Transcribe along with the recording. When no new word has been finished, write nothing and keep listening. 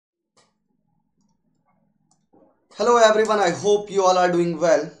Hello everyone, I hope you all are doing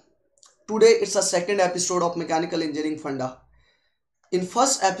well. Today it's the second episode of Mechanical Engineering Funda. In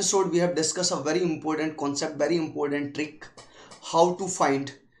first episode we have discussed a very important concept, very important trick, how to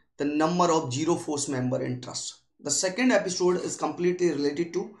find the number of zero force member in truss. The second episode is completely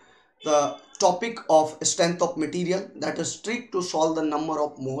related to the topic of strength of material, that is trick to solve the number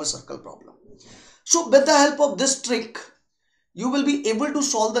of Mohr circle problem. So with the help of this trick, you will be able to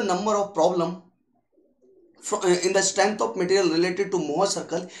solve the number of problem in the strength of material related to Mohr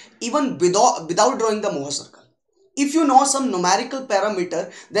circle even without drawing the Mohr circle. If you know some numerical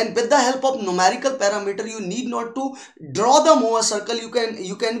parameter, then with the help of numerical parameter you need not to draw the Mohr circle. You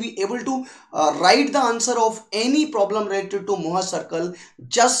can be able to write the answer of any problem related to Mohr circle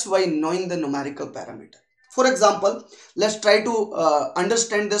just by knowing the numerical parameter. For example, let's try to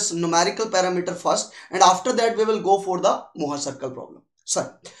understand this numerical parameter first, and after that we will go for the Mohr circle problem.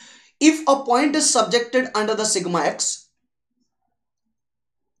 Sir, if a point is subjected under the sigma x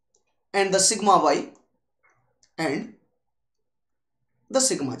and the sigma y and the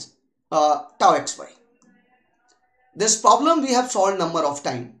sigma tau xy, this problem we have solved number of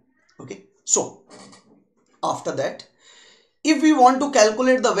time. Okay, so after that, if we want to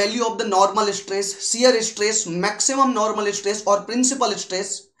calculate the value of the normal stress, shear stress, maximum normal stress or principal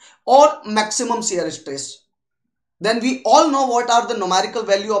stress or maximum shear stress, then we all know what are the numerical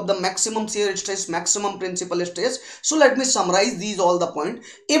value of the maximum shear stress, maximum principal stress. So let me summarize these all the point.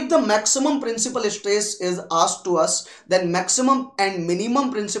 If the maximum principal stress is asked to us, then maximum and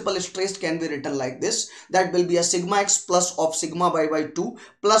minimum principal stress can be written like this. That will be a sigma x plus of sigma y by 2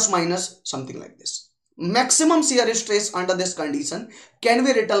 plus minus something like this. Maximum shear stress under this condition can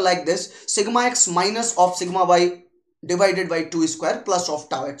be written like this: sigma x minus of sigma y divided by 2 square plus of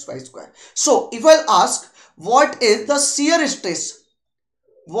tau xy square. So if I'll ask, what is the shear stress?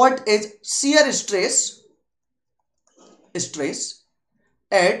 What is shear stress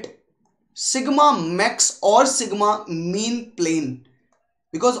at sigma max or sigma mean plane?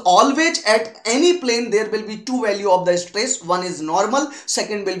 Because always at any plane there will be two value of the stress. One is normal,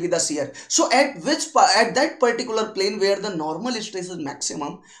 second will be the shear. So at that particular plane where the normal stress is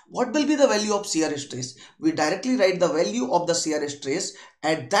maximum, what will be the value of shear stress? We directly write the value of the shear stress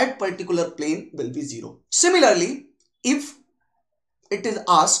at that particular plane will be 0. Similarly, if it is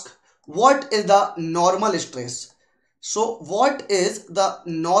asked what is the normal stress, so what is the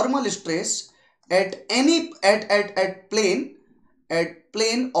normal stress at any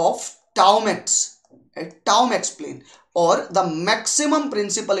plane of tau max, at tau max plane, or the maximum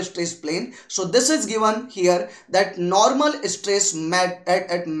principal stress plane. So this is given here that normal stress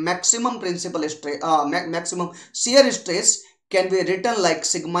at maximum principal stress, maximum shear stress can be written like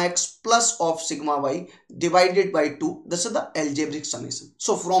sigma x plus of sigma y divided by 2. This is the algebraic summation.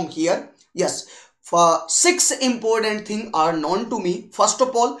 So from here, yes, for 6 important things are known to me. First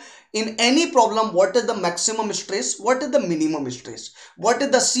of all, in any problem, what is the maximum stress? What is the minimum stress? What is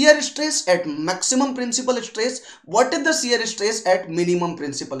the shear stress at maximum principal stress? What is the shear stress at minimum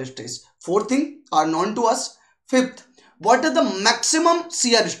principal stress? 4 things are known to us. 5th, what is the maximum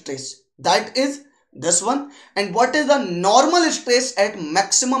shear stress? That is this one. And what is the normal stress at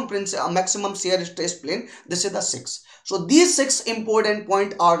maximum shear stress plane? This is the 6th. So these 6 important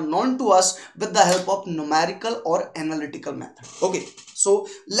points are known to us with the help of numerical or analytical method. Okay, so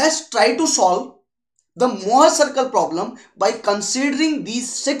let's try to solve the Mohr circle problem by considering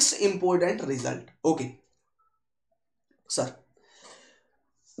these 6 important results. Okay, sir.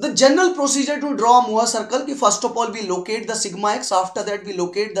 The general procedure to draw a Mohr circle, first of all we locate the sigma x, after that we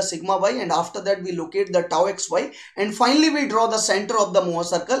locate the sigma y, and after that we locate the tau xy, and finally we draw the center of the Mohr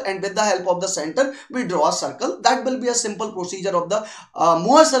circle, and with the help of the center we draw a circle. That will be a simple procedure of the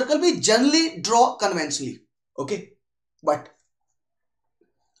Mohr circle we generally draw conventionally. Okay, but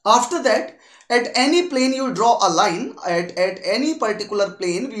after that, at any plane you draw a line. At any particular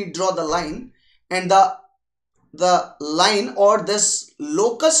plane we draw the line, and the line or this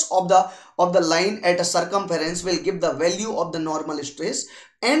locus of the line at a circumference will give the value of the normal stress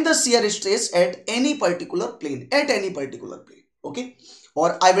and the shear stress at any particular plane, okay.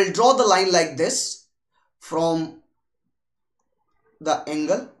 Or I will draw the line like this from the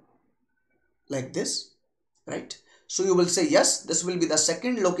angle like this, right? So you will say yes, this will be the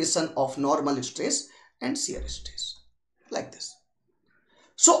second location of normal stress and shear stress, like this.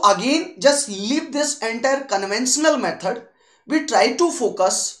 So again, just leave this entire conventional method. We try to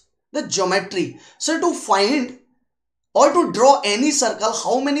focus the geometry. So to find or to draw any circle,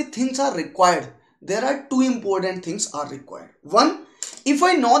 how many things are required? There are 2 important things are required. One, if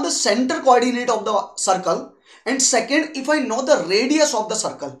I know the center coordinate of the circle, and second, if I know the radius of the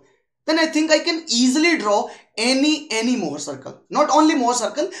circle. then I think I can easily draw any Mohr circle. Not only Mohr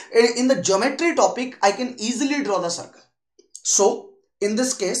circle, in the geometry topic, I can easily draw the circle. So in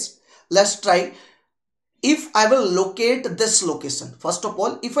this case, let's try. If I will locate this location, first of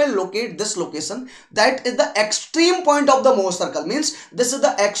all, if I locate this location, that is the extreme point of the Mohr circle, means this is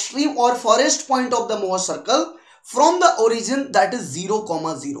the extreme or farthest point of the Mohr circle from the origin, that is 0,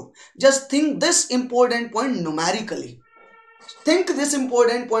 0. Just think this important point numerically. Think this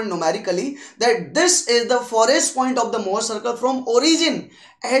important point numerically, that this is the farthest point of the Mohr circle from origin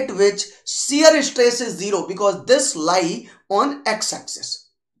at which shear stress is 0, because this lie on x-axis.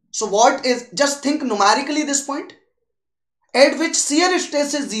 So what is, just think numerically this point at which shear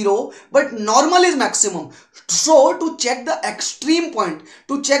stress is 0 but normal is maximum. So to check the extreme point,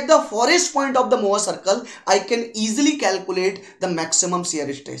 to check the farthest point of the Mohr circle, I can easily calculate the maximum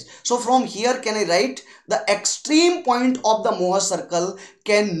shear stress. So from here, can I write the extreme point of the Mohr circle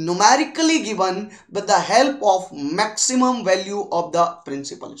can numerically given with the help of maximum value of the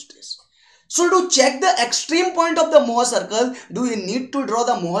principal stress. So to check the extreme point of the Mohr circle, do you need to draw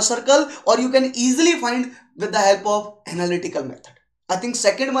the Mohr circle, or you can easily find with the help of analytical method? I think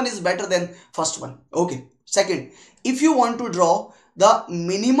second one is better than first one. Okay. Second, if you want to draw the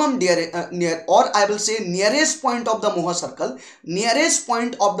minimum or I will say nearest point of the Mohr circle, nearest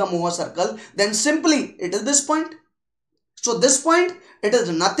point of the Mohr circle, then simply it is this point. So this point, it is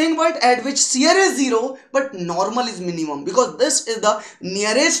nothing but at which shear is 0 but normal is minimum, because this is the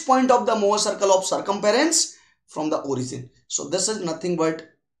nearest point of the Mohr circle of circumference from the origin. So this is nothing but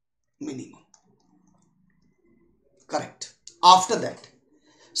minimum. Correct. After that,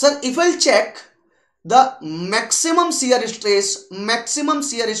 sir, if I'll check the maximum shear stress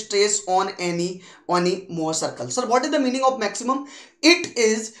on any Mohr circle. Sir, what is the meaning of maximum? It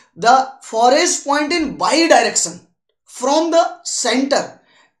is the farthest point in y direction from the center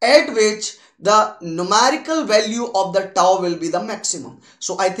at which the numerical value of the tau will be the maximum.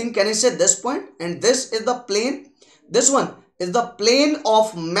 So I think, can I say this point, and this is the plane, this one is the plane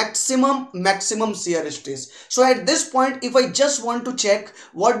of maximum shear stress. So at this point, if I just want to check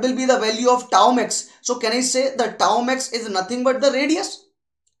what will be the value of tau max, so can I say the tau max is nothing but the radius?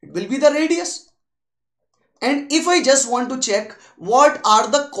 It will be the radius. And if I just want to check what are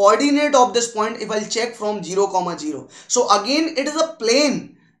the coordinate of this point, if I'll check from 0, 0. So again, it is a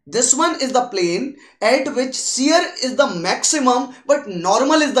plane. This one is the plane at which shear is the maximum but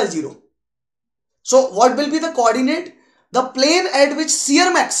normal is the 0. So what will be the coordinate? The plane at which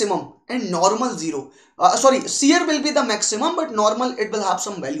shear maximum and normal 0. Shear will be the maximum but normal it will have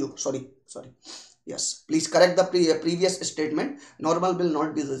some value. Sorry. Yes, please correct the previous statement. Normal will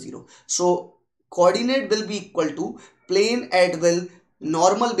not be the 0. So coordinate will be equal to plane at will,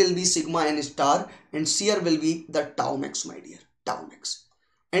 normal will be sigma n star, and shear will be the tau max, my dear, tau max.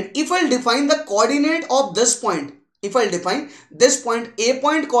 And if I'll define the coordinate of this point, if I'll define this point, A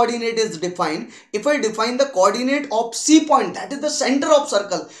point coordinate is defined. If I define the coordinate of C point, that is the center of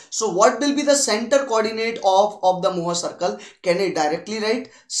circle. So what will be the center coordinate of the Mohr circle? Can I directly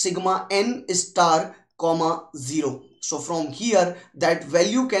write sigma n star comma 0. So from here, that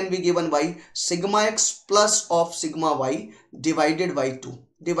value can be given by sigma x plus of sigma y divided by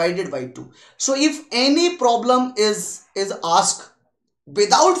 2. So if any problem is asked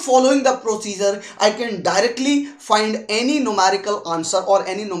without following the procedure, I can directly find any numerical answer or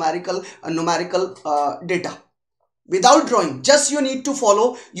any numerical data without drawing. Just you need to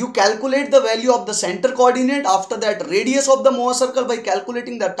follow, you calculate the value of the center coordinate, after that radius of the Mohr circle. By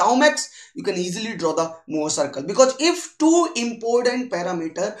calculating the tau max, you can easily draw the Mohr circle. Because if two important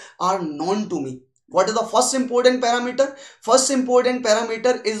parameters are known to me, what is the first important parameter? First important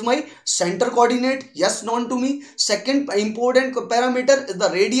parameter is my center coordinate, yes, known to me. Second important parameter is the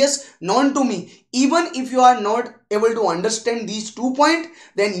radius, known to me. Even if you are not able to understand these 2 points,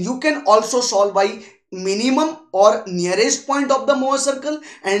 then you can also solve by minimum or nearest point of the Mohr circle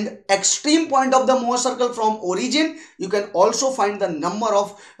and extreme point of the Mohr circle from origin. You can also find the number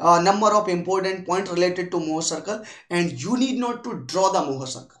of important points related to Mohr circle, and you need not to draw the Mohr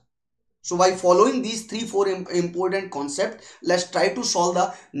circle. So by following these 3-4 important concepts, let's try to solve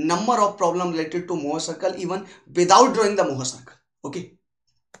the number of problems related to Mohr circle even without drawing the Mohr circle. Okay.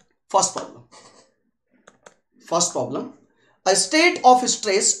 First problem. A state of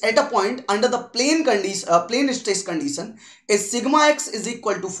stress at a point under the plane stress condition is sigma x is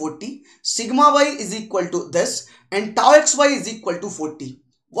equal to 40, sigma y is equal to this, and tau xy is equal to 40.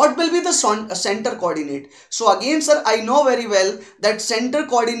 What will be the center coordinate? So again, sir, I know very well that center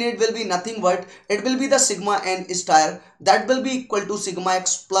coordinate will be nothing but it will be the sigma n star, that will be equal to sigma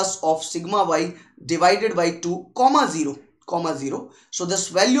x plus of sigma y divided by 2, 0. comma 0. So this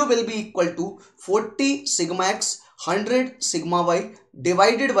value will be equal to 40 sigma x 100 sigma y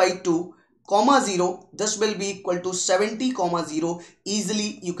divided by 2 comma 0. This will be equal to 70 comma 0.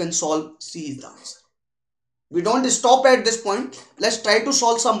 Easily you can solve. C is the answer. We don't stop at this point. Let's try to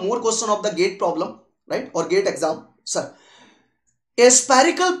solve some more question of the gate problem, right, or gate exam. Sir, a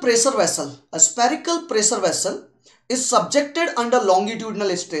spherical pressure vessel is subjected under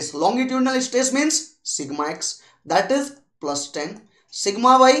longitudinal stress. Longitudinal stress means sigma x, that is plus 10.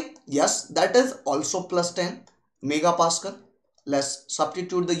 Sigma y, yes, that is also plus 10 megapascal. Let's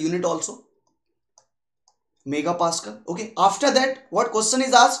substitute the unit also. Megapascal. Okay. After that, what question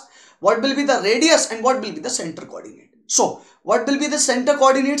is asked? What will be the radius and what will be the center coordinate? So, what will be the center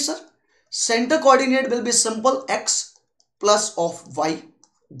coordinate, sir? Center coordinate will be simple x plus of y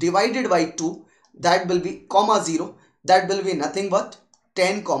divided by 2. That will be comma 0. That will be nothing but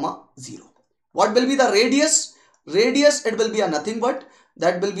 10 comma 0. What will be the radius? Radius, it will be a nothing but,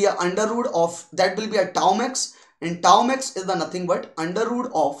 that will be a under root of, that will be a tau max, and tau max is the nothing but under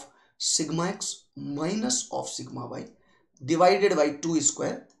root of sigma x minus of sigma y divided by 2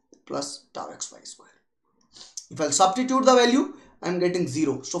 square plus tau x y square. If I'll substitute the value, I am getting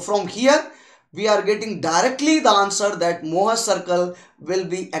 0. So from here, we are getting directly the answer that Mohr circle will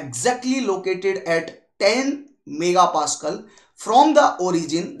be exactly located at 10 megapascal from the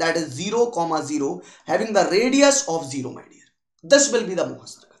origin, that is 0 comma 0, having the radius of 0, my dear. This will be the Mohr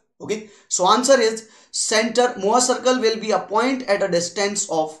circle. Okay. So answer is center. Mohr circle will be a point at a distance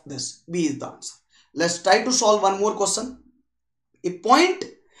of this. B is the answer. Let's try to solve one more question. A point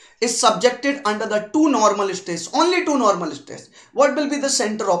is subjected under the two normal stress, only two normal stress. What will be the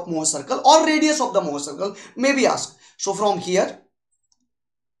center of Mohr circle or radius of the Mohr circle may be asked. So from here,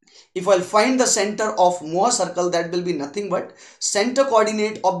 if I'll find the center of Mohr circle, that will be nothing but center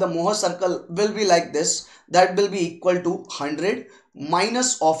coordinate of the Mohr circle will be like this. That will be equal to 100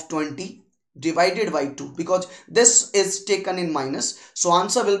 minus of 20 divided by 2, because this is taken in minus. So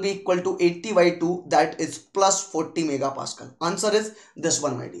answer will be equal to 80 by 2, that is plus 40 megapascal. Answer is this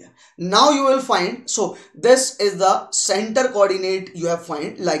one, my dear. Now you will find, so this is the center coordinate you have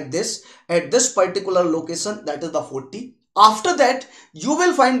find like this at this particular location, that is the 40. After that, you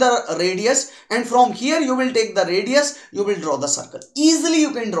will find the radius, and from here you will take the radius, you will draw the circle. Easily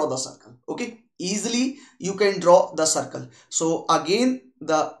you can draw the circle. Okay, easily you can draw the circle. So again,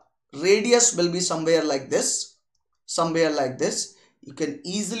 the radius will be somewhere like this, somewhere like this. You can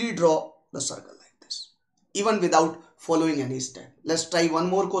easily draw the circle like this, even without following any step. Let's try one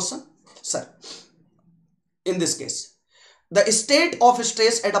more question, sir. In this case, the state of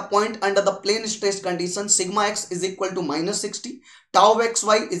stress at a point under the plane stress condition, sigma x is equal to minus 60, tau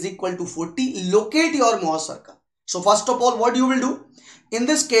xy is equal to 40. Locate your Mohr circle. So first of all, what you will do? In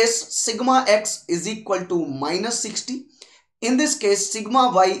this case, sigma x is equal to minus 60. In this case,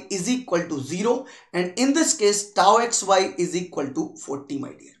 sigma y is equal to 0. And in this case, tau xy is equal to 40, my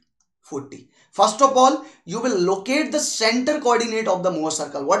dear. 40. First of all, you will locate the center coordinate of the Mohr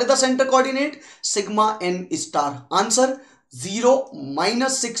circle. What is the center coordinate? Sigma n star. Answer 0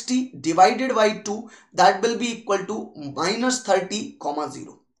 minus 60 divided by 2. That will be equal to minus 30 comma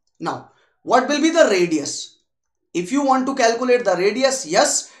 0. Now, what will be the radius? If you want to calculate the radius,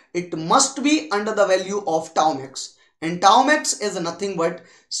 yes, it must be under the value of tau max. And tau max is nothing but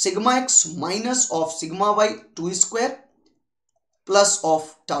sigma x minus of sigma y 2 square plus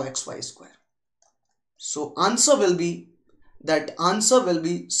of tau xy square. So answer will be, that answer will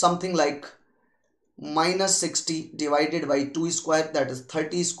be something like minus 60 divided by 2 square, that is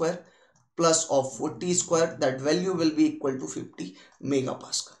 30 square, plus of 40 square, that value will be equal to 50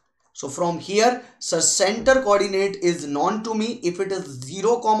 megapascal. So from here, sir, center coordinate is known to me. If it is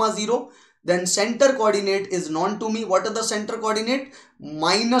 0 comma 0, then center coordinate is known to me. What is the center coordinate?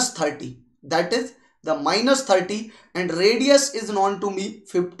 Minus 30. That is the minus 30, and radius is known to me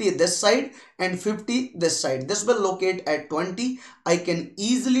 50 this side and 50 this side. This will locate at 20. I can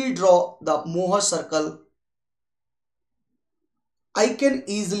easily draw the Mohr circle. I can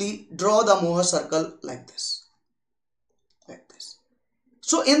easily draw the Mohr circle like this. Like this.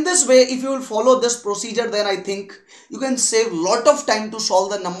 So in this way, if you will follow this procedure, then I think you can save lot of time to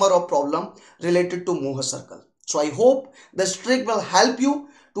solve the number of problem related to Mohr circle. So I hope this trick will help you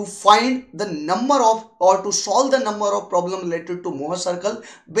to find the number of, or to solve the number of problem related to Mohr circle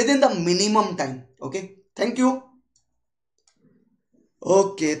within the minimum time. Okay. Thank you.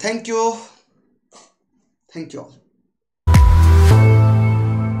 Okay. Thank you. Thank you all.